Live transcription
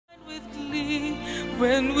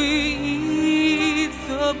when we eat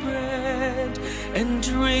the bread and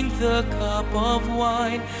drink the cup of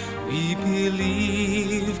wine, we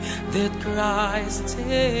believe that Christ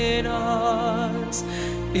in us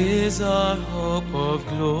is our hope of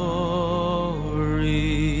glory.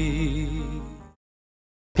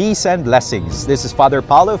 Peace and blessings. This is Father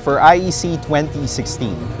Paolo for IEC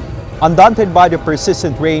 2016. Undaunted by the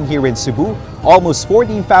persistent rain here in Cebu, almost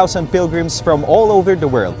 14,000 pilgrims from all over the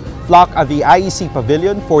world flock at the IEC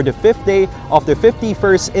Pavilion for the 5th day of the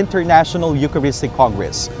 51st International Eucharistic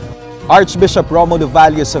Congress. Archbishop Romulo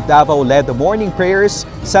Valles of Davao led the morning prayers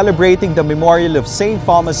celebrating the memorial of St.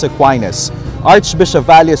 Thomas Aquinas. Archbishop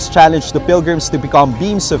Valles challenged the pilgrims to become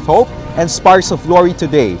beams of hope and sparks of glory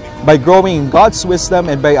today by growing in God's wisdom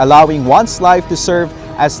and by allowing one's life to serve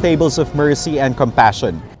as tables of mercy and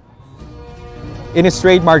compassion. In his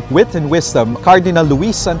trademark wit and wisdom, Cardinal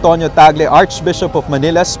Luis Antonio Tagle, Archbishop of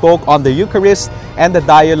Manila, spoke on the Eucharist and the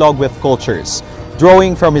dialogue with cultures.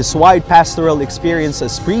 Drawing from his wide pastoral experience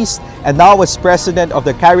as priest and now as president of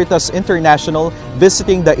the Caritas International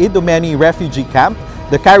visiting the Idomeni refugee camp,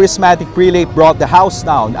 the charismatic prelate brought the house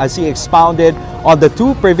down as he expounded on the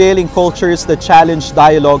two prevailing cultures that challenge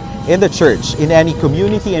dialogue in the church in any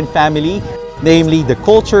community and family, namely the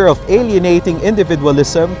culture of alienating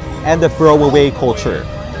individualism and the throwaway culture.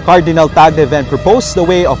 Cardinal Tagle then proposed the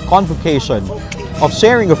way of convocation, of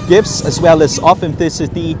sharing of gifts, as well as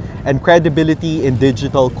authenticity and credibility in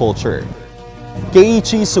digital culture.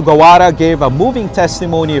 Keiichi Sugawara gave a moving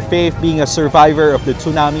testimony of faith being a survivor of the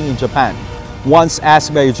tsunami in Japan. Once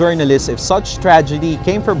asked by a journalist if such tragedy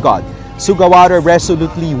came from God, Sugawara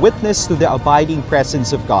resolutely witnessed to the abiding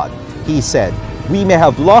presence of God. He said, "We may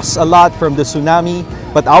have lost a lot from the tsunami,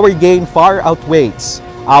 but our gain far outweighs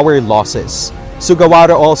our losses."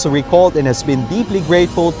 Sugawara also recalled and has been deeply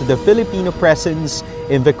grateful to the Filipino presence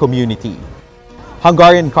in the community.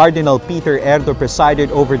 Hungarian Cardinal Peter Erdo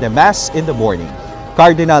presided over the Mass in the morning.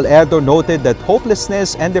 Cardinal Erdo noted that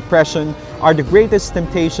hopelessness and depression are the greatest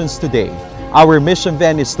temptations today. Our mission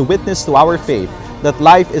then is to witness to our faith that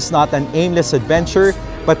life is not an aimless adventure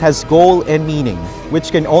but has goal and meaning,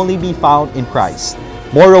 which can only be found in Christ.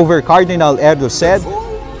 Moreover, Cardinal Erdo said, "The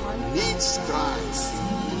world needs Christ.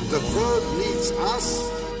 The world needs us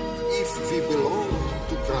if we belong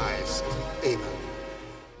to Christ." Amen.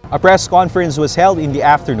 A press conference was held in the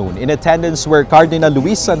afternoon. In attendance were Cardinal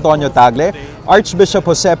Luis Antonio Tagle, Archbishop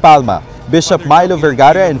Jose Palma, Bishop Milo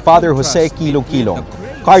Vergara, and Father Jose Kilong-Kilong.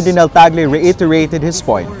 Cardinal Tagle reiterated his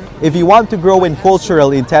point. If you want to grow in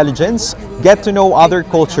cultural intelligence, get to know other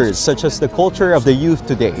cultures, such as the culture of the youth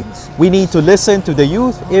today. We need to listen to the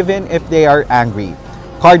youth even if they are angry.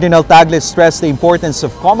 Cardinal Tagle stressed the importance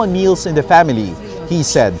of common meals in the family. He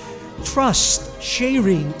said, "Trust,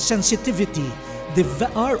 sharing, sensitivity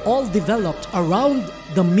are all developed around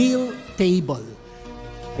the meal table."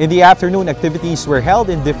 In the afternoon, activities were held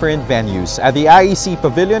in different venues. At the IEC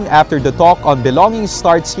Pavilion, after the talk on Belonging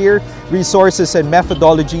Starts Here, Resources and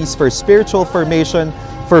Methodologies for Spiritual Formation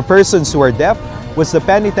for Persons Who Are Deaf, was the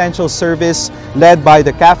penitential service led by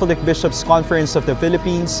the Catholic Bishops' Conference of the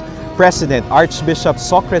Philippines, President Archbishop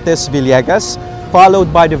Socrates Villegas,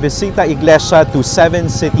 followed by the Visita Iglesia to 7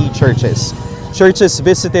 city churches. Churches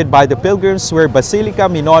visited by the pilgrims were Basilica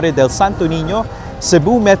Minore del Santo Niño,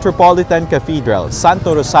 Cebu Metropolitan Cathedral,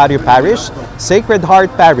 Santo Rosario Parish, Sacred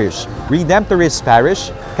Heart Parish, Redemptorist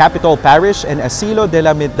Parish, Capitol Parish, and Asilo de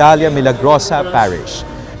la Medalla Milagrosa Parish.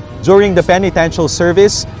 During the penitential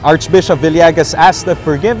service, Archbishop Villegas asked that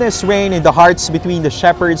forgiveness reign in the hearts between the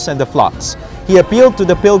shepherds and the flocks. He appealed to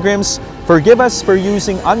the pilgrims, "Forgive us for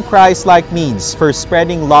using un-Christ-like means for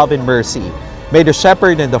spreading love and mercy. May the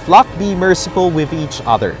shepherd and the flock be merciful with each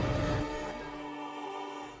other."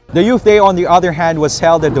 The Youth Day, on the other hand, was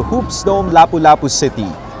held at the Hoops Dome, Lapu-Lapu City.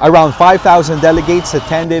 Around 5,000 delegates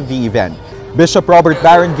attended the event. Bishop Robert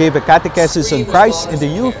Barron gave a catechesis on Christ in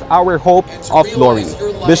the youth, our hope of glory.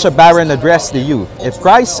 Bishop Barron addressed the youth. If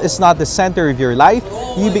Christ is not the center of your life,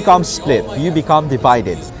 you become split, you become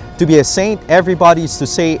divided. To be a saint, everybody is to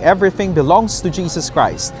say everything belongs to Jesus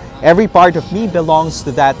Christ. Every part of me belongs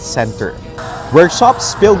to that center.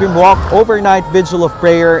 Workshops, pilgrim walk, overnight vigil of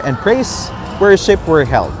prayer, and praise worship were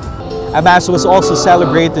held. A Mass was also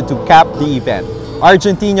celebrated to cap the event.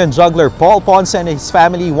 Argentinian juggler Paul Ponce and his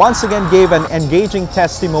family once again gave an engaging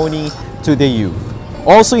testimony to the youth.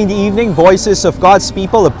 Also in the evening, Voices of God's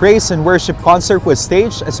People, a praise and worship concert was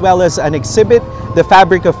staged, as well as an exhibit, The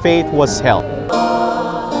Fabric of Faith, was held.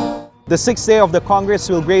 The 6th day of the Congress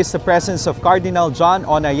will grace the presence of Cardinal John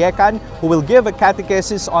Onayekan, who will give a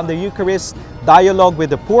catechesis on the Eucharist, dialogue with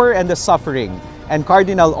the poor and the suffering, and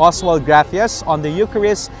Cardinal Oswald Gracias on the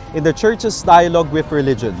Eucharist in the Church's dialogue with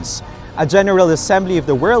religions. A General Assembly of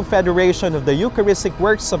the World Federation of the Eucharistic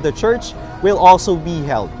Works of the Church will also be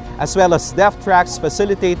held, as well as deaf tracts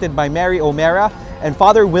facilitated by Mary O'Mara and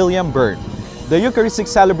Father William Byrne. The Eucharistic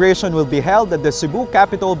celebration will be held at the Cebu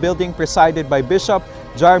Capitol building presided by Bishop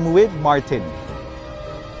Jarmuid Martin.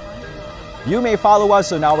 You may follow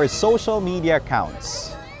us on our social media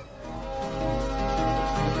accounts.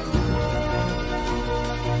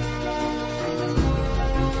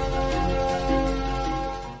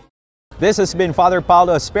 This has been Father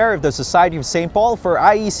Paolo Asprer of the Society of St. Paul for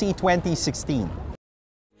IEC 2016.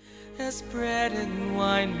 As bread and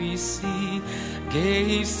wine we see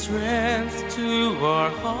gave strength to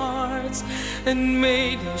our hearts and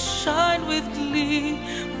made us shine with glee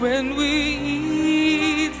when we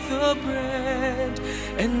eat the bread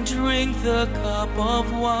and drink the cup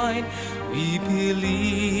of wine. We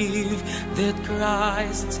believe that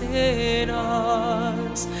Christ in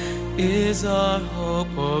us is our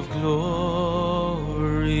hope of glory.